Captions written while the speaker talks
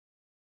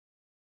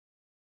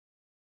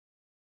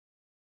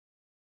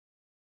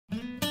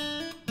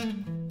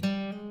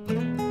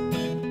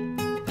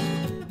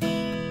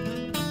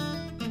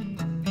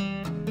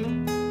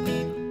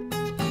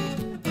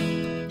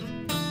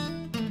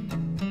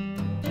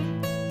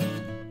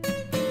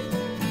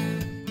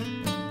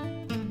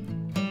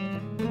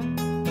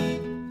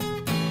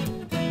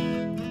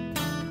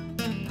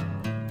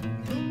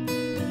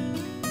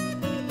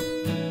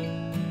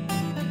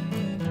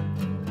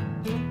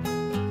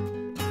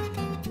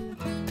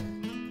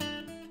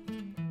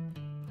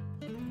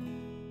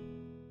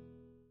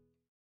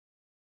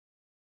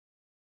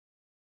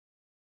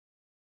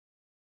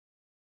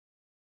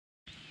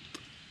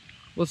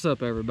What's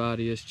up,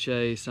 everybody? It's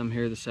Chase. I'm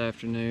here this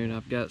afternoon.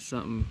 I've got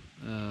something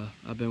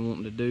I've been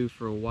wanting to do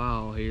for a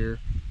while here,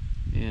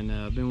 and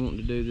I've been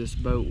wanting to do this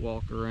boat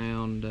walk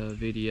around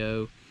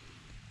video.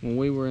 When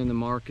we were in the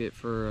market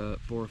for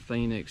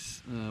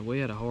Phoenix, we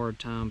had a hard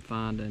time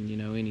finding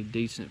any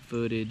decent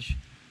footage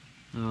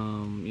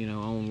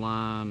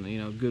online,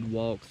 good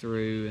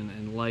walkthrough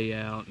and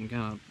layout, and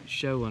kind of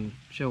showing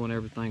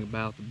everything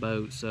about the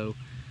boat. So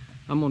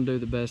I'm gonna do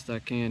the best I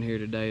can here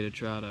today to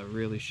try to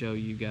really show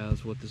you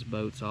guys what this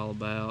boat's all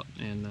about,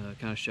 and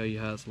kind of show you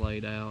how it's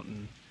laid out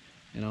and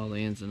all the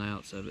ins and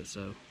outs of it.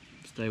 So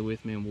stay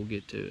with me and we'll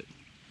get to it.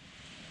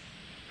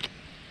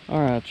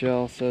 Alright,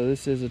 y'all, so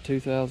this is a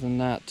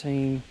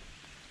 2019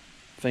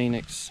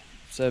 Phoenix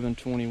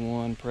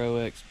 721 Pro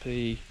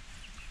XP.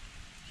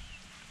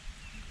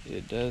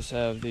 It does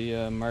have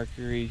the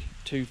Mercury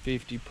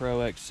 250 Pro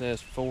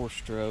XS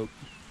 4-stroke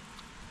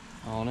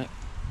on it.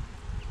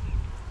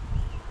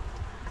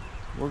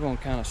 We're going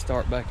to kind of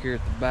start back here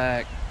at the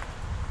back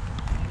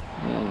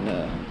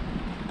and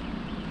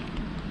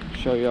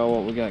show y'all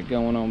what we got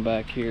going on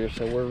back here.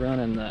 So we're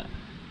running the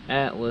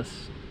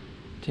Atlas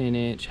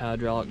 10-inch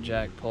hydraulic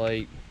jack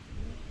plate.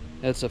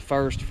 That's a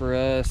first for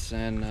us,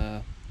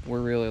 and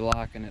we're really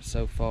liking it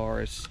so far.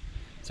 It's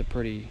a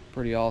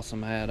pretty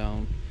awesome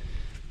add-on.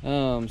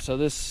 So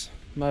this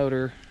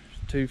motor,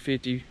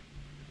 250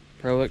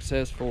 Pro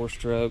XS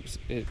 4-strokes,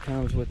 it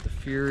comes with the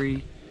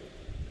Fury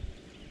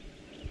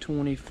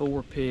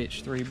 24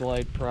 pitch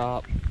 3-blade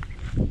prop.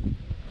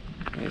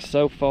 And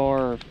so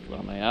far,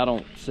 I mean, I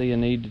don't see a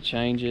need to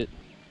change it.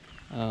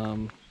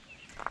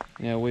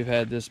 We've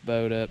had this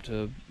boat up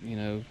to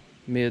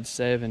mid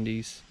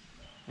 70s,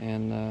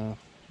 and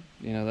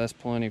that's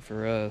plenty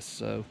for us,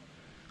 so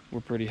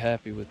we're pretty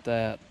happy with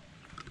that.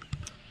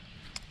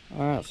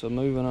 All right, so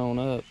moving on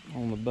up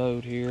on the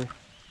boat here,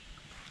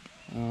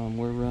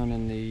 we're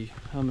running the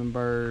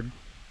Humminbird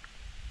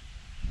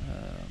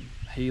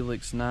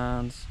Helix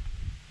 9s.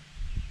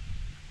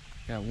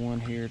 Got one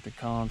here at the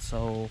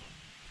console,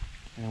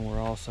 and we're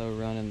also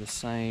running the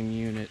same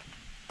unit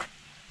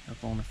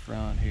up on the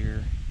front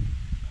here.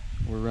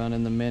 We're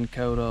running the Minn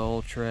Kota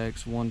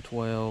Ultrex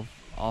 112,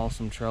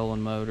 awesome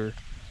trolling motor.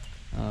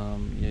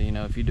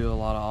 If you do a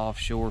lot of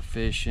offshore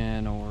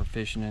fishing or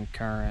fishing in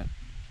current,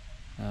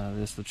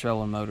 this is the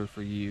trolling motor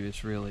for you.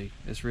 It's really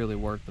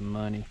worth the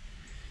money.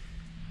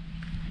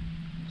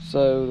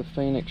 So the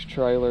Phoenix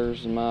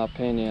trailers, in my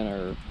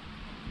opinion,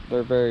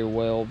 they're very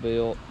well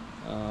built.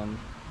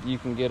 You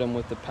can get them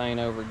with the paint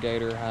over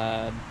gator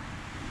hide,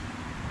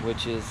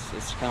 which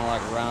it's kind of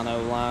like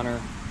Rhino liner,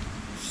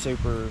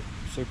 super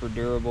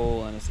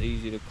durable, and it's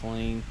easy to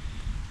clean.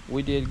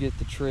 We did get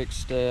the Trick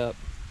Step,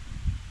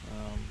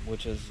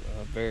 which is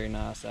a very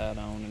nice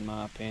add-on in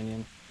my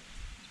opinion.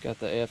 It's got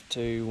the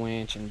F2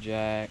 winch and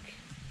jack,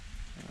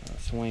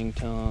 swing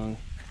tongue.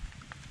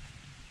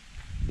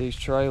 These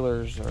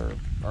trailers are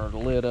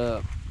lit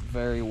up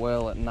very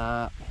well at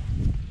night.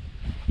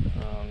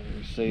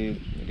 You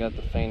see they got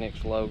the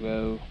Phoenix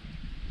logo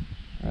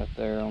right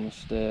there on the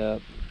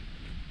step,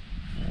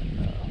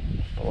 and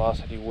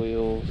Velocity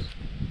wheels.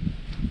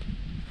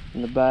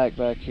 In the back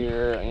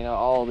here,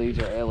 all of these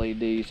are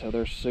LED, so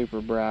they're super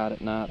bright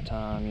at night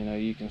time.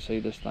 You can see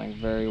this thing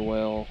very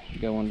well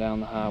going down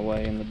the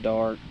highway in the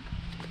dark,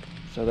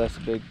 so that's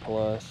a big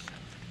plus.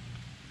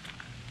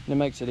 And it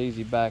makes it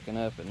easy backing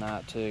up at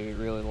night too. It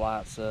really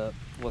lights up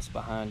what's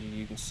behind you.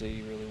 You can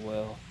see really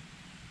well.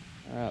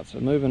 Alright, so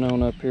moving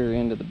on up here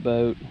into the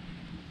boat,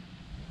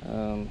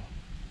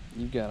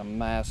 you've got a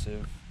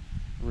massive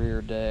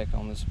rear deck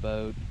on this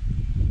boat,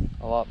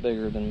 a lot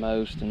bigger than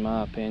most in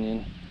my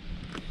opinion.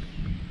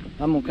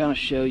 I'm gonna kind of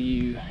show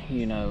you,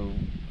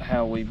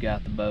 how we've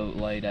got the boat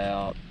laid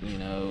out,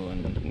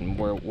 and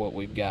what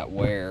we've got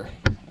where.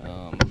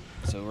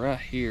 So right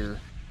here,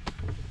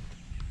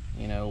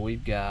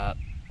 we've got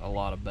a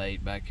lot of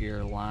bait back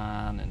here,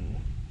 line and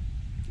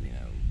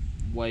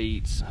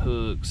weights,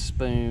 hooks,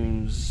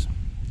 spoons,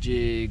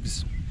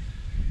 jigs.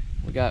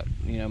 We got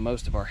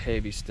most of our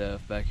heavy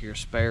stuff back here,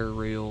 spare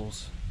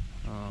reels.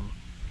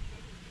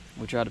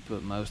 We try to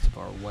put most of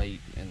our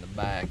weight in the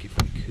back if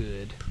we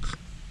could.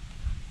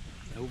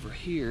 Over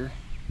here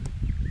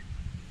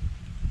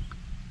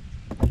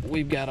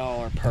we've got all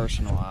our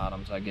personal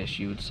items, I guess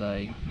you would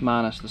say,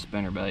 minus the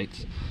spinner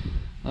baits.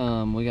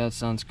 We got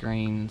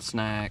sunscreen,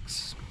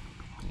 snacks,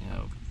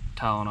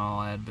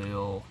 Tylenol,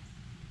 Advil,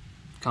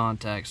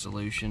 contact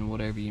solution,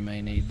 whatever you may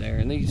need there.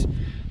 And these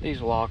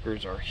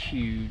lockers are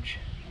huge.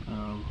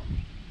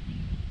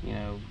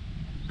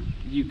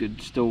 You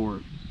could store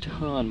a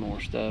ton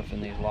more stuff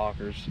in these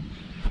lockers.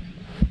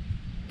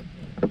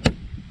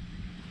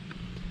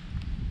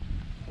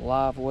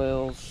 Live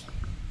wells,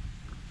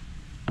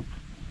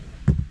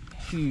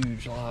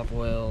 huge live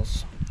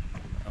wells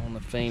on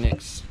the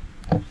Phoenix.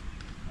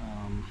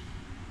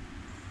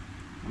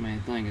 The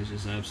thing is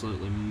just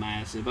absolutely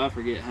massive. I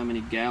forget how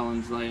many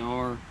gallons they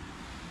are,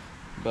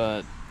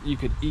 but you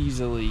could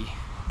easily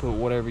put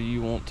whatever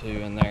you want to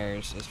in there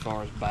as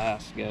far as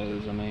bass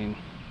goes.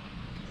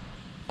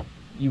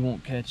 you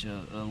won't catch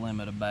a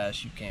limit of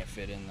bass you can't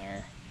fit in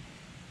there.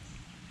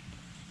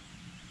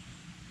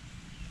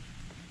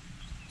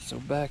 So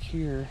back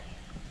here,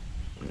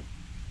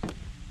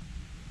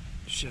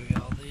 show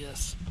y'all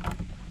this.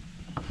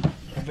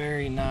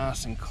 Very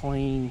nice and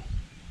clean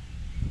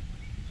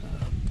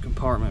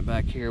compartment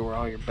back here where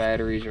all your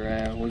batteries are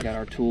at. We got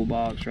our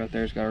toolbox right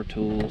there. It's got our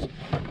tools.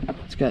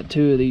 It's got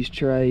 2 of these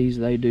trays.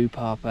 They do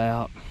pop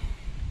out.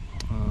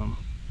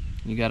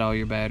 You got all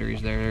your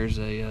batteries there. There's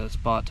a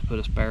spot to put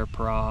a spare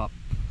prop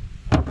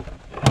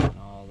and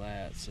all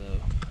that. So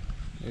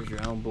there's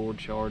your onboard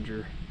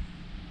charger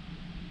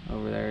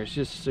over there. It's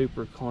just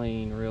super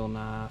clean, real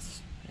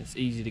nice. It's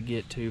easy to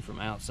get to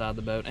from outside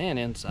the boat and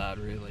inside,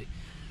 really.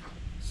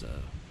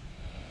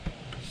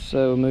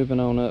 So moving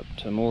on up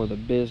to more of the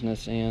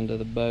business end of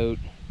the boat.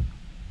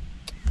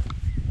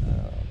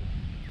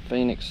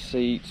 Phoenix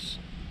seats,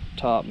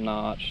 top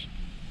notch.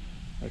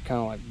 They're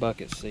kind of like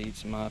bucket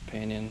seats in my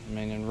opinion. I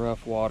mean, in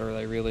rough water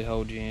they really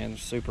hold you in.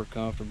 Super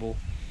comfortable.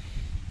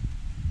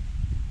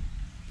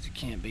 You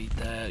can't beat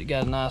that. You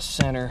got a nice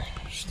center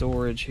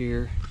storage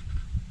here.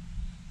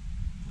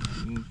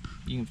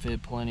 You can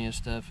fit plenty of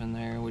stuff in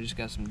there. We just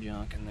got some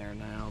junk in there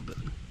now, but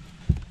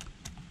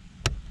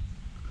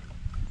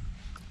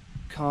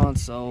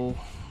console,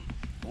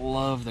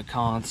 love the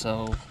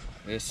console.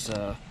 It's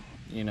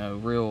you know,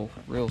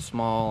 real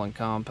small and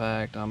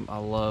compact. I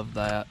love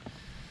that.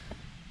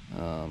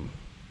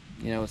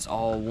 You know, it's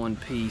all one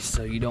piece,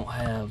 so you don't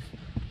have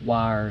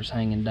wires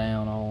hanging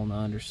down all on the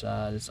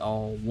underside. It's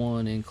all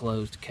one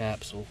enclosed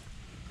capsule.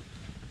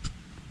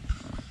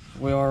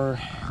 We are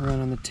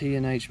running the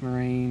T&H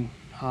Marine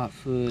hot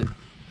foot.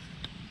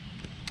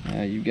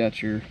 You've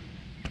got your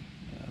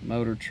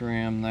motor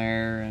trim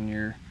there and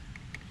your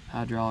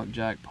hydraulic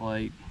jack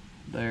plate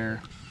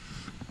there.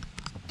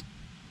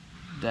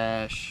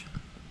 Dash,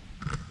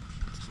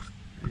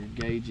 your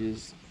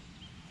gauges.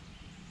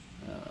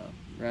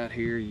 Right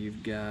here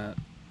you've got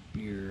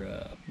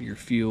your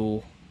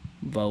fuel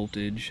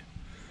voltage,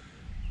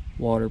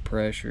 water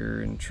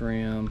pressure, and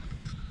trim.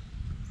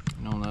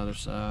 And on the other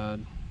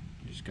side,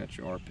 you just got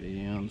your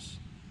RPMs.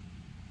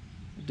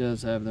 It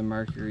does have the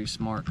Mercury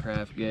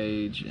SmartCraft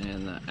gauge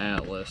and the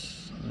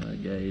Atlas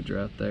gauge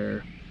right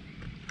there.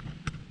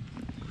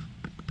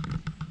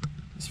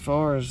 As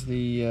far as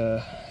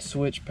the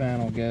switch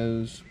panel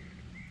goes,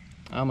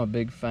 I'm a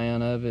big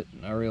fan of it.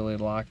 I really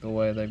like the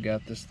way they've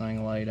got this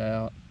thing laid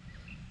out.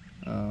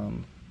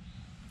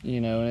 You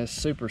know, and it's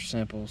super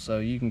simple, so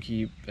you can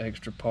keep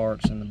extra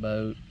parts in the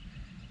boat,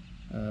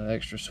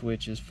 extra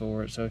switches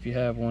for it. So if you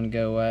have one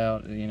go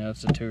out, you know,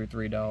 it's a $2 or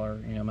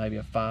 $3, you know, maybe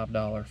a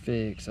 $5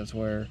 fix. That's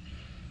where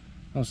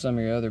on some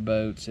of your other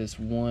boats, it's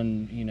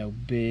one, you know,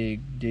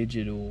 big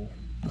digital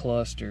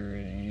cluster.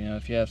 And, you know,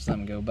 if you have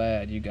something go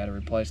bad, you got to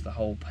replace the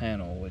whole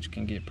panel, which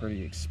can get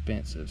pretty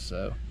expensive.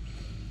 So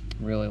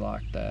really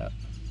like that.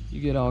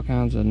 You get all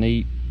kinds of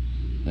neat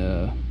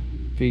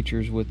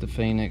features with the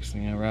Phoenix.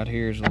 You know, right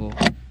here is a little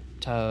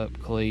tie-up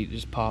cleat,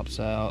 just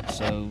pops out.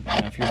 So,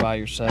 you know, if you're by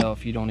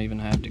yourself, you don't even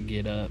have to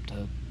get up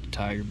to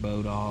tie your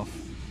boat off.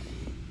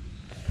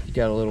 You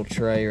got a little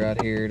tray right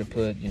here to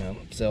put, you know,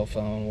 cell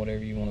phone,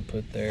 whatever you want to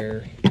put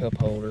there, cup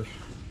holder.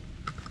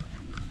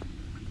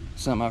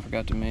 Something I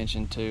forgot to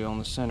mention too, on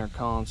the center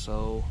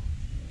console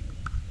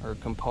or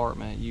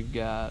compartment, you've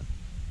got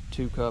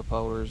 2 cup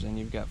holders and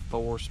you've got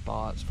 4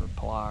 spots for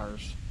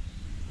pliers.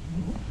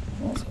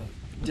 So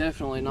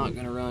definitely not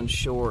going to run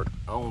short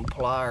on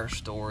plier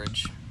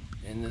storage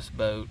in this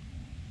boat.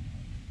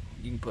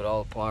 You can put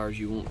all the pliers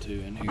you want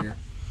to in here.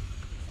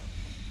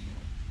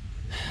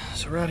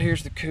 So right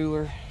here's the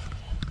cooler.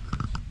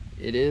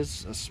 It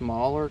is a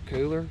smaller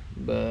cooler,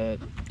 but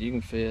you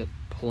can fit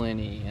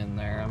plenty in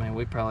there. I mean,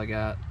 we probably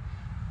got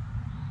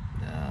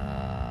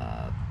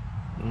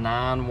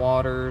 9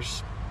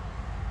 waters,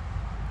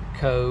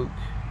 Coke,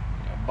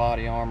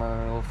 body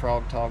armor, a little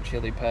Frog Talk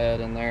chili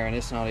pad in there, and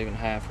it's not even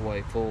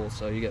halfway full,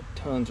 so you got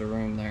tons of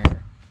room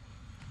there.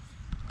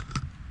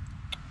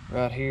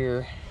 Right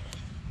here,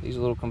 these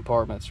little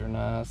compartments are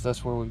nice.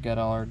 That's where we've got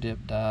all our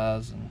dip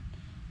dyes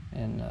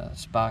and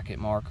spiket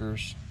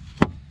markers.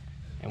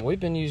 And we've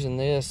been using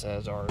this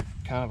as our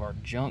kind of our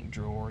junk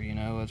drawer, you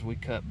know, as we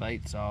cut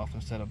baits off.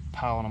 Instead of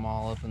piling them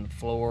all up in the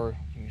floor,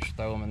 you just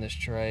throw them in this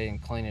tray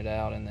and clean it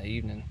out in the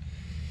evening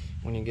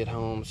when you get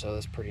home. So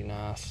that's pretty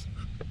nice.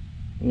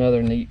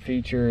 Another neat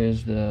feature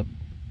is the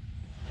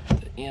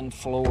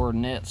in-floor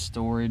net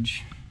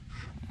storage.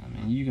 I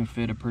mean, you can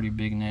fit a pretty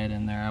big net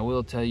in there. I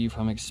will tell you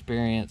from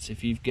experience,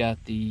 if you've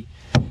got the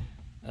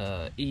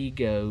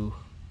Ego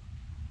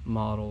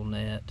model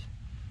net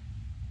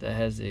that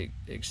has the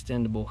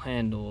extendable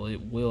handle, it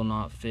will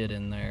not fit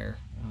in there.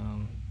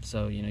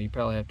 So, you know, you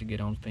probably have to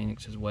get on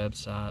Phoenix's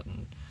website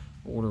and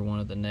order one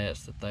of the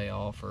nets that they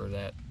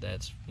offer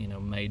that's, you know,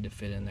 made to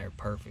fit in there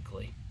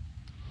perfectly.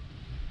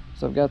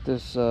 So I've got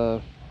this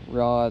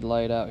rod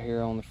laid out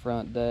here on the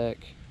front deck.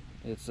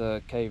 It's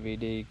a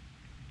KVD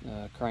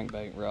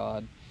crankbait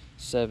rod,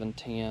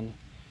 710.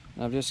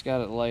 And I've just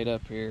got it laid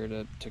up here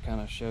to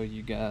kind of show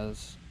you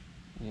guys,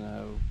 you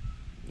know,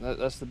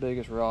 That's the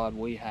biggest rod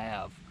we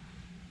have,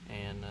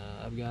 and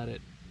I've got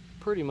it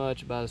pretty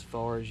much about as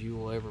far as you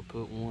will ever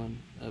put one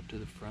up to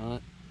the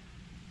front,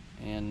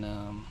 and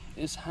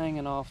it's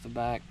hanging off the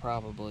back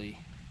probably,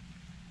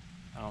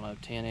 I don't know,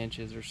 10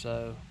 inches or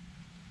so.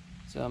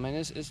 So I mean,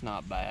 it's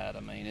not bad.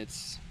 I mean,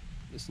 it's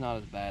not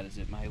as bad as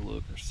it may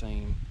look or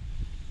seem.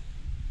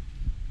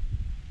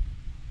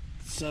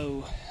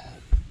 So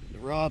the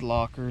rod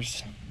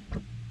lockers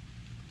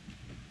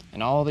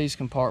and all these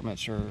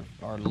compartments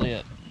are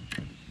lit,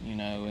 you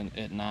know,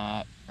 at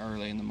night,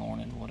 early in the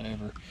morning,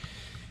 whatever.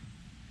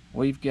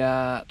 We've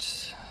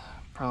got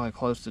probably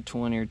close to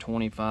 20 or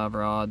 25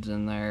 rods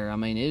in there. I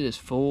mean, it is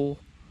full,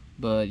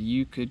 but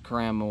you could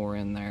cram more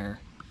in there.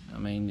 I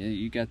mean,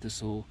 you got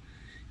this little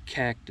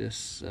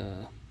cactus,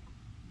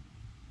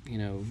 you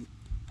know,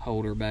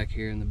 holder back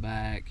here in the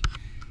back,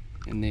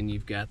 and then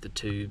you've got the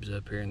tubes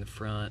up here in the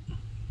front.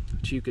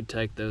 But you could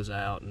take those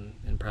out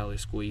and probably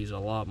squeeze a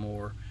lot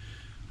more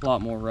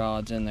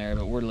rods in there,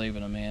 but we're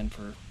leaving them in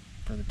for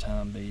the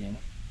time being.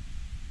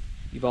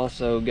 You've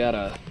also got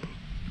a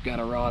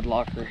rod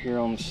locker here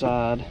on the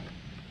side,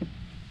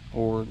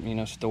 or, you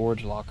know,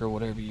 storage locker,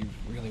 whatever you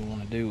really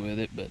want to do with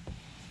it, but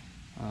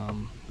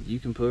you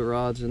can put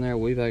rods in there.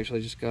 We've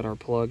actually just got our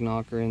plug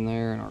knocker in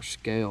there and our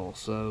scale,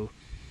 so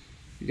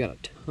you got a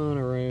ton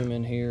of room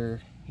in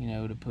here, you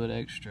know, to put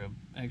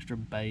extra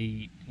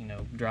bait, you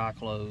know, dry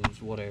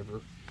clothes,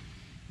 whatever.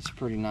 It's a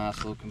pretty nice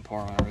little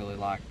compartment. I really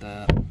like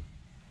that.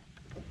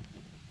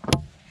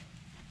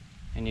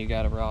 And you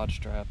got a rod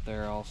strap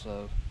there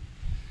also.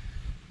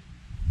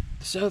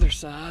 This other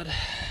side,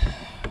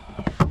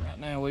 right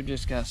now we've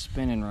just got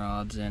spinning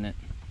rods in it.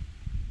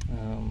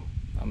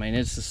 I mean,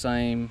 it's the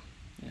same,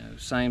 you know,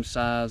 same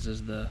size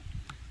as the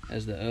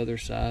other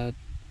side.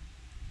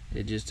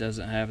 It just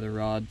doesn't have the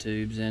rod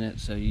tubes in it,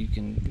 so you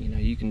can, you know,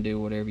 you can do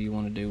whatever you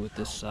want to do with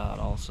this side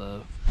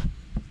also.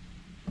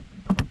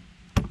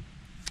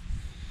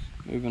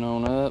 Moving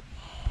on up,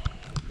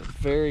 the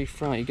very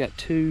front, you got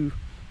two.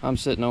 I'm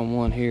sitting on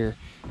one here.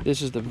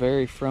 This is the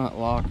very front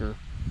locker,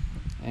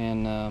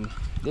 and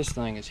this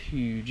thing is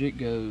huge. It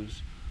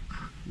goes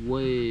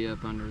way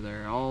up under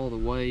there, all the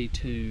way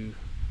to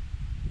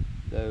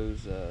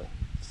those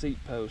seat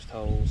post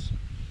holes.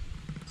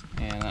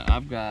 And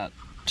I've got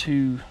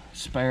 2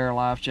 spare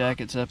life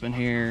jackets up in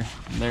here.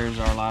 There's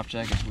our life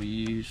jackets we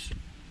use.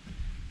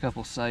 A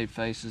couple save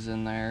faces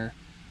in there.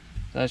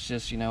 That's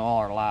just, you know, all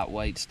our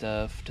lightweight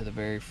stuff to the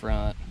very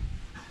front.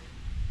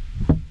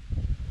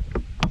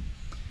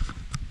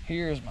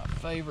 Here's my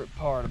favorite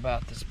part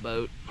about this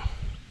boat,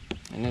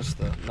 and it's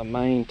the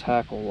main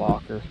tackle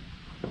locker.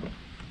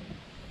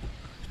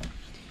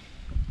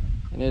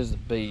 It is a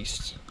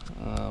beast.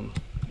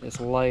 It's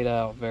laid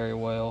out very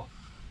well.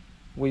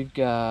 We've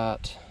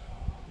got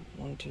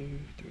 1, 2,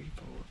 3,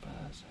 4, 5,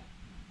 6,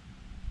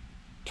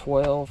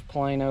 12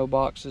 Plano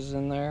boxes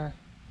in there,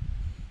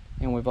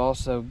 and we've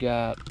also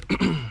got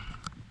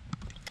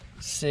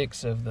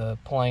 6 of the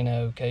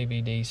Plano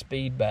KVD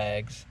speed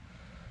bags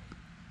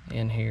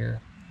in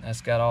here.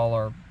 That's got all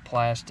our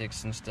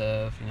plastics and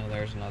stuff. You know,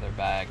 there's another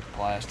bag of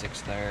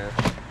plastics there.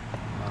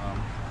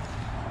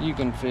 You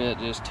can fit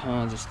just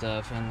tons of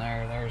stuff in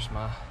there. There's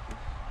my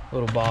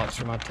little box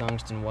for my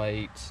tungsten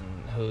weights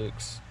and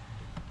hooks.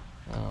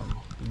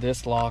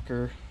 This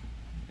locker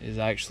is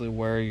actually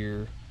where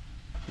your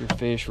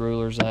fish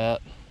ruler's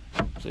at,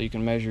 so you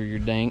can measure your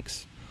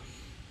dinks.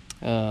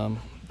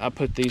 I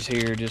put these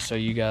here just so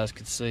you guys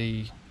could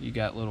see. You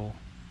got little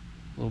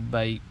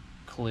bait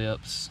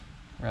clips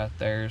right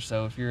there,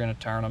 so if you're in a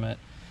tournament,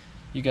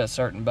 you got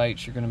certain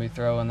baits you're going to be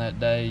throwing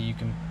that day, you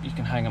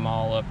can hang them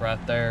all up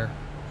right there.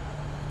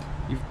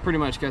 You've pretty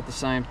much got the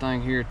same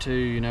thing here too,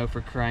 you know,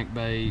 for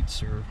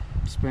crankbaits or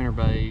spinner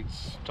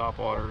baits,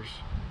 topwaters.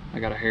 I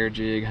got a hair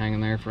jig hanging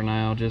there for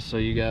now, just so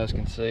you guys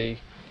can see.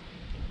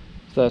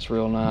 So that's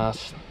real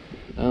nice.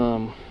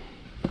 Another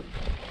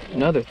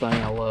thing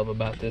I love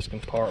about this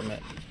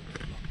compartment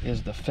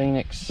is the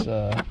Phoenix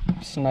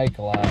snake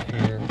light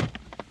here.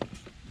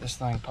 This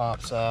thing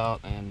pops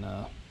out, and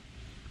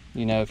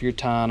you know, if you're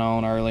tying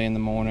on early in the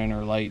morning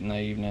or late in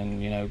the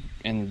evening, you know,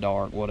 in the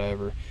dark,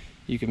 whatever,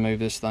 you can move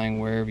this thing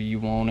wherever you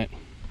want it,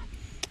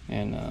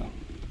 and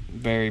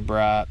very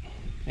bright,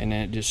 and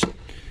then it just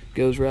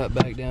goes right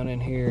back down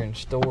in here and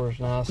stores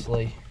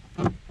nicely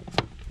in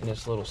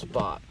this little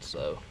spot.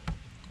 So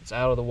it's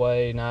out of the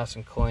way, nice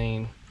and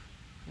clean,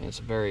 and it's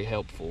a very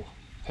helpful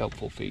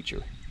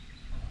feature.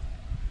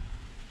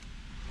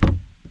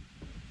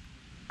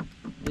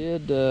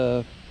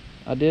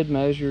 I did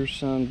measure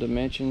some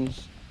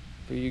dimensions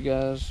for you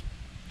guys,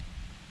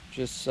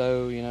 just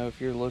so, you know,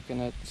 if you're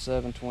looking at the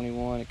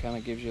 721, it kind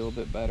of gives you a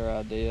little bit better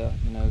idea,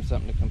 you know,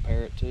 something to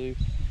compare it to.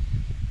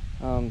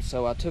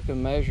 So I took a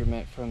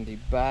measurement from the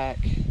back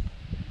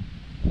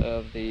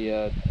of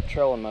the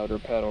trolling motor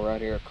pedal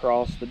right here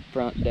across the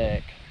front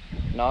deck,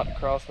 not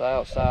across the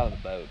outside of the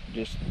boat,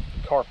 just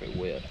carpet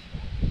width.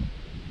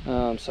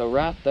 So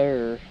right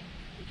there,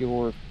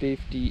 you're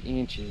 50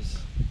 inches.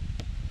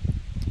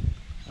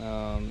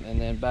 And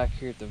then back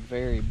here at the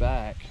very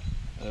back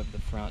of the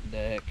front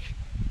deck,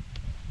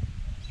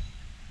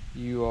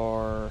 you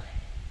are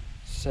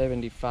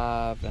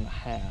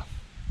 75.5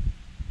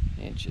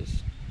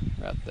 inches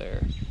right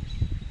there.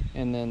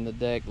 And then the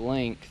deck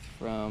length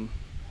from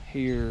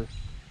here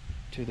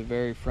to the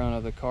very front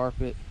of the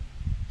carpet,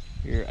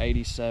 you're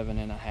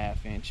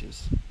 87.5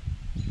 inches.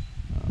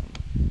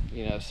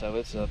 You know, so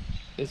it's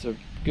a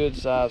good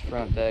size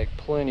front deck,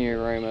 plenty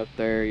of room up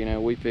there. You know,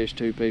 we fish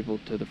 2 people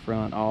to the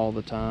front all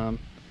the time,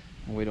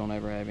 and we don't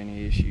ever have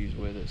any issues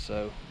with it,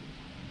 so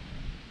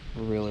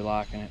we're really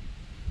liking it.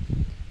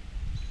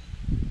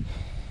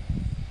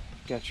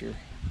 Got your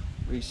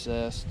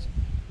recessed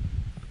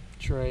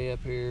tray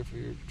up here for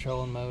your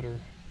trolling motor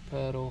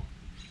pedal,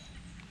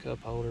 cup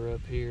holder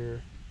up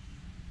here,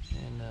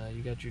 and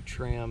you got your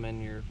trim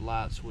and your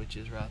light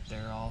switches right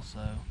there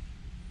also.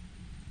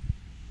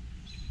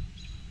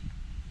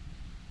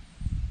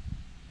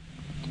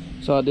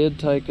 So I did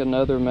take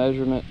another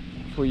measurement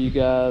for you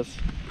guys.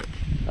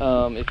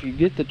 If you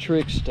get the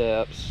trick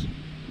steps,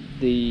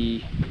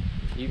 you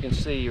can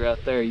see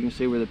right there, you can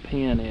see where the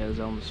pin is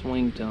on the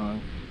swing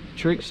tongue.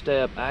 Trick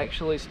step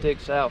actually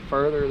sticks out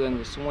further than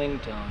the swing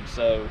tongue.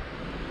 So,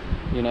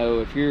 you know,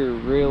 if you're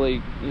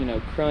really, you know,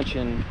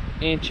 crunching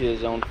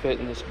inches on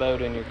fitting this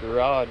boat in your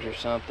garage or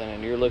something,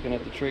 and you're looking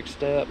at the trick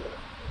step,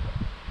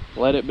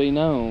 let it be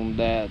known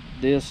that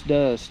this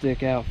does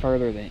stick out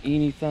further than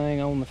anything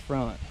on the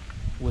front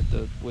with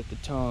the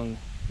tongue,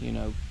 you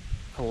know,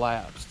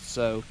 collapsed.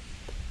 So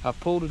I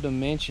pulled a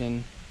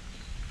dimension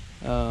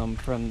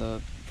from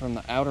the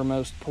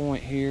outermost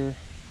point here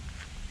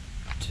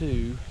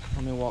to,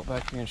 let me walk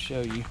back here and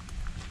show you.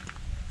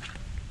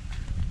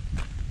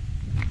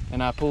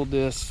 And I pulled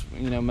this,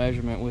 you know,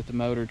 measurement with the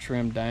motor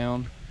trimmed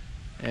down,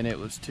 and it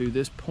was to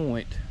this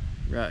point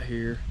right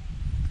here,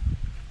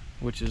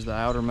 which is the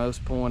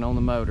outermost point on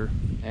the motor,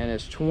 and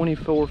it's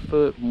 24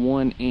 foot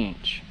 1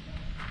 inch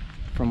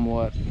from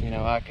what, you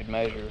know, I could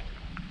measure.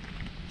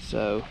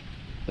 So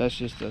that's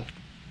just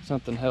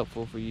something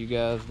helpful for you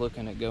guys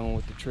looking at going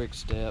with the trick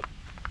step.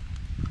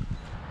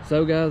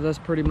 So guys, that's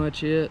pretty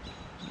much it.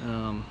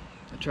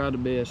 I tried to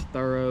be as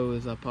thorough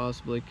as I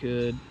possibly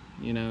could,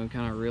 you know, and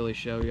kind of really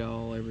show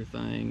y'all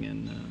everything,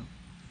 and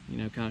you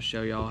know, kind of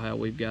show y'all how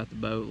we've got the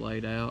boat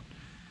laid out.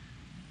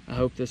 I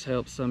hope this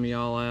helps some of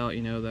y'all out,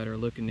 you know, that are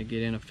looking to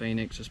get in a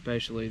Phoenix,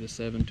 especially the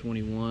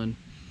 721.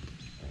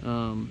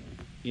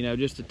 You know,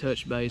 just to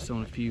touch base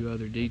on a few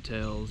other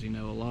details, you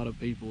know, a lot of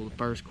people, the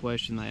first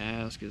question they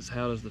ask is,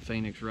 how does the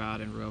Phoenix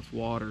ride in rough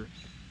water?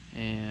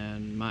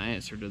 And my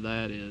answer to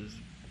that is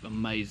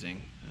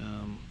amazing.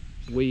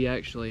 We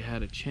actually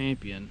had a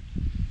champion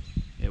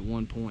at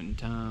one point in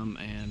time,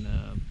 and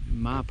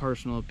my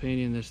personal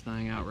opinion, this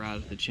thing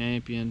outrides the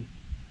champion.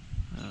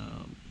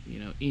 You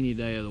know, any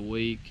day of the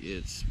week.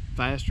 It's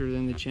faster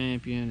than the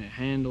champion, it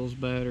handles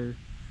better,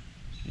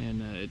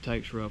 and it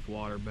takes rough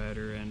water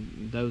better.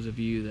 And those of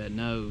you that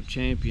know,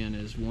 champion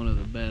is one of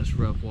the best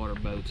rough water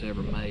boats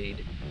ever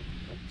made.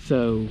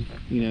 So,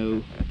 you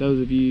know, those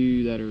of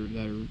you that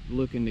are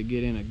looking to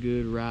get in a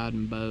good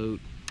riding boat,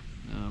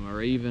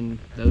 or even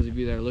those of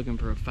you that are looking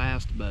for a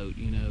fast boat,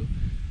 you know,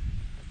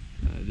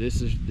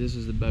 this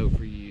is the boat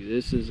for you.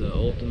 This is the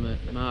ultimate,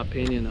 in my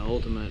opinion, the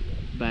ultimate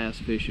bass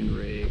fishing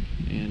rig,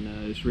 and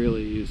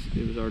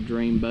it was our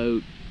dream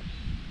boat,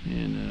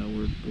 and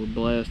we're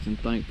blessed and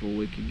thankful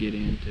we could get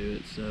into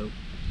it. So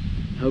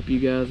I hope you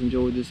guys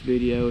enjoyed this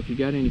video. If you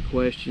got any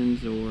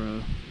questions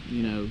or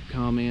you know,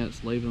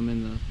 comments, leave them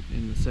in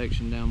the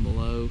section down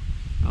below.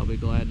 I'll be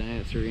glad to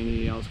answer any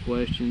of y'all's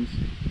questions.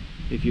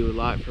 If you would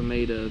like for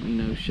me to,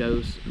 you know,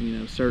 show, you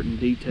know, certain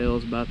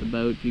details about the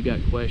boat, if you got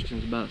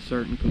questions about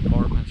certain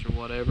compartments or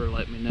whatever,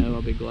 let me know.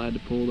 I'll be glad to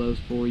pull those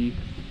for you.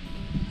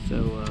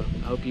 So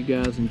I hope you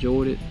guys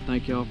enjoyed it.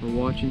 Thank y'all for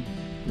watching.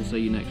 We'll see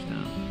you next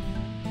time.